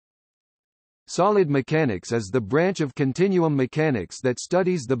Solid mechanics is the branch of continuum mechanics that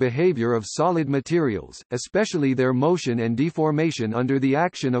studies the behavior of solid materials, especially their motion and deformation under the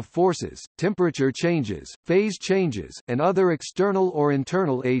action of forces, temperature changes, phase changes, and other external or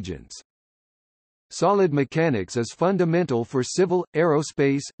internal agents. Solid mechanics is fundamental for civil,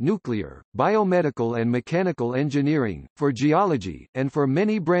 aerospace, nuclear, biomedical and mechanical engineering, for geology, and for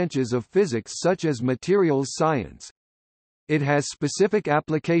many branches of physics such as materials science. It has specific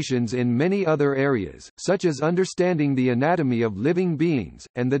applications in many other areas, such as understanding the anatomy of living beings,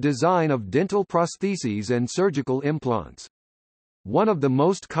 and the design of dental prostheses and surgical implants. One of the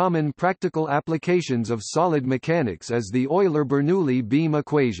most common practical applications of solid mechanics is the Euler-Bernoulli beam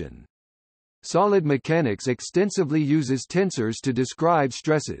equation. Solid mechanics extensively uses tensors to describe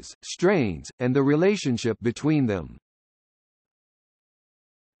stresses, strains, and the relationship between them.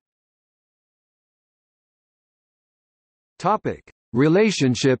 Topic: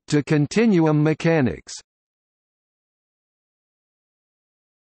 Relationship to continuum mechanics.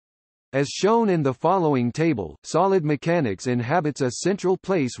 As shown in the following table, solid mechanics inhabits a central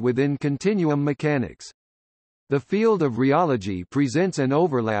place within continuum mechanics. The field of rheology presents an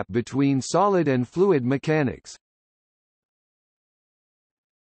overlap between solid and fluid mechanics.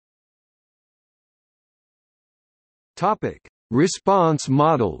 Topic: Response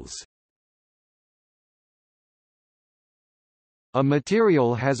models. A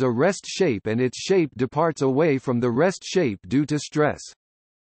material has a rest shape and its shape departs away from the rest shape due to stress.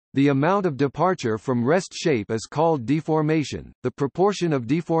 The amount of departure from rest shape is called deformation. The proportion of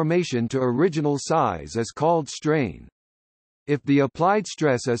deformation to original size is called strain. If the applied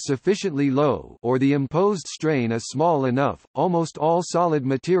stress is sufficiently low or the imposed strain is small enough, almost all solid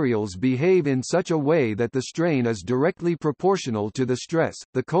materials behave in such a way that the strain is directly proportional to the stress.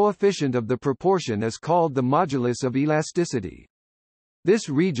 The coefficient of the proportion is called the modulus of elasticity. This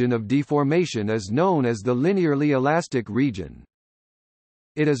region of deformation is known as the linearly elastic region.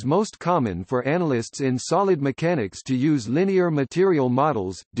 It is most common for analysts in solid mechanics to use linear material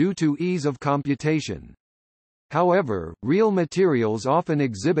models, due to ease of computation. However, real materials often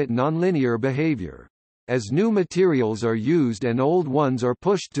exhibit nonlinear behavior. As new materials are used and old ones are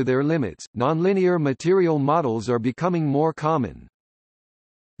pushed to their limits, nonlinear material models are becoming more common.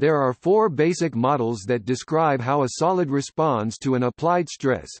 There are four basic models that describe how a solid responds to an applied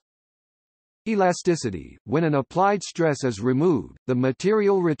stress. Elasticity: when an applied stress is removed, the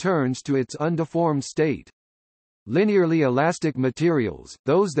material returns to its undeformed state. Linearly elastic materials,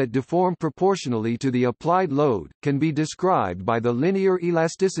 those that deform proportionally to the applied load, can be described by the linear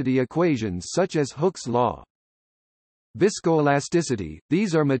elasticity equations such as Hooke's law. Viscoelasticity: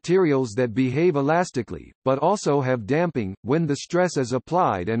 these are materials that behave elastically, but also have damping. When the stress is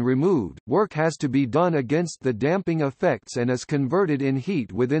applied and removed, work has to be done against the damping effects and is converted in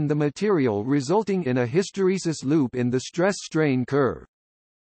heat within the material, resulting in a hysteresis loop in the stress-strain curve.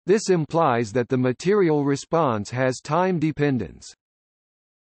 This implies that the material response has time dependence.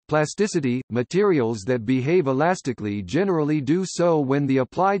 Plasticity: materials that behave elastically generally do so when the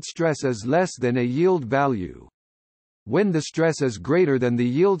applied stress is less than a yield value. When the stress is greater than the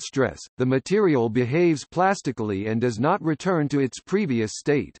yield stress, the material behaves plastically and does not return to its previous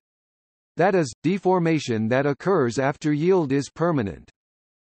state. That is, deformation that occurs after yield is permanent.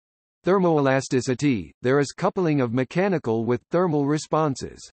 Thermoelasticity: there is coupling of mechanical with thermal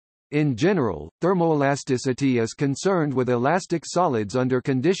responses. In general, thermoelasticity is concerned with elastic solids under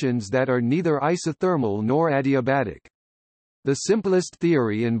conditions that are neither isothermal nor adiabatic. The simplest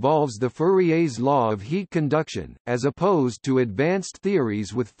theory involves the Fourier's law of heat conduction, as opposed to advanced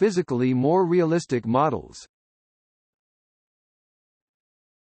theories with physically more realistic models.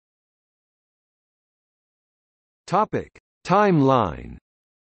 Topic: Timeline.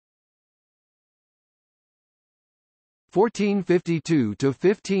 1452 to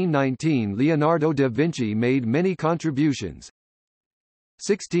 1519 Leonardo da Vinci made many contributions.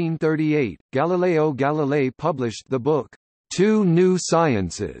 1638 Galileo Galilei published the book Two New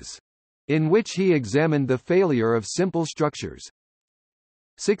Sciences, in which he examined the failure of simple structures.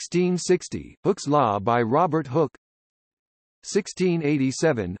 1660 Hooke's law by Robert Hooke.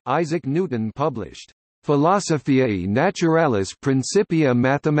 1687 Isaac Newton published Philosophiae Naturalis Principia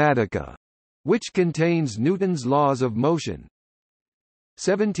Mathematica, which contains Newton's laws of motion.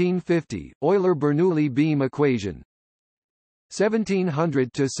 1750 Euler-Bernoulli beam equation.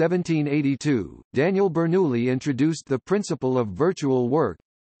 1700 to 1782 Daniel Bernoulli introduced the principle of virtual work.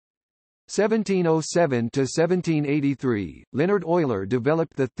 1707 to 1783 Leonhard Euler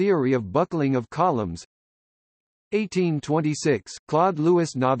developed the theory of buckling of columns. 1826 Claude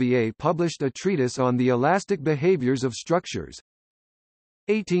Louis Navier published a treatise on the elastic behaviors of structures.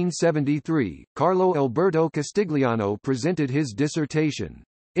 1873, Carlo Alberto Castigliano presented his dissertation,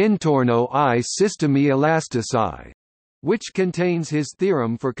 Intorno ai sistemi elastici, which contains his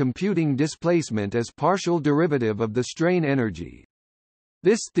theorem for computing displacement as partial derivative of the strain energy.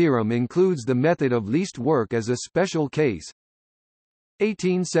 This theorem includes the method of least work as a special case.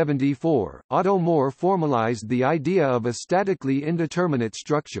 1874, Otto Moore formalized the idea of a statically indeterminate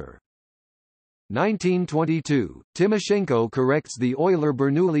structure. 1922, Timoshenko corrects the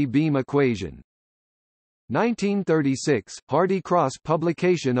Euler-Bernoulli beam equation. 1936, Hardy-Cross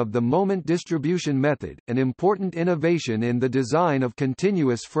publication of the moment distribution method, an important innovation in the design of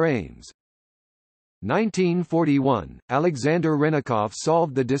continuous frames. 1941, Alexander Renikoff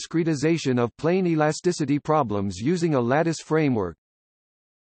solved the discretization of plane elasticity problems using a lattice framework.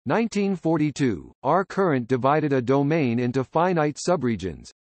 1942, R. Current divided a domain into finite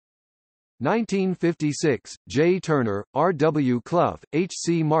subregions. 1956, J. Turner, R. W. Clough, H.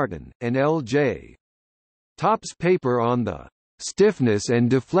 C. Martin, and L. J. Topp's paper on the stiffness and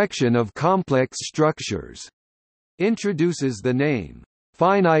deflection of complex structures introduces the name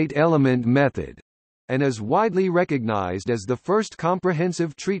finite element method, and is widely recognized as the first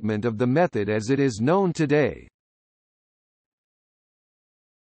comprehensive treatment of the method as it is known today.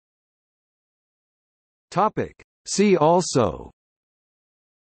 Topic. See also: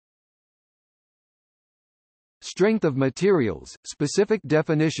 Strength of materials, specific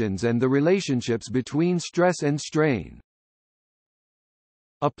definitions and the relationships between stress and strain.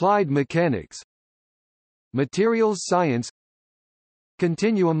 Applied mechanics. Materials science.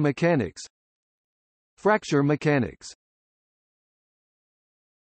 Continuum mechanics. Fracture mechanics.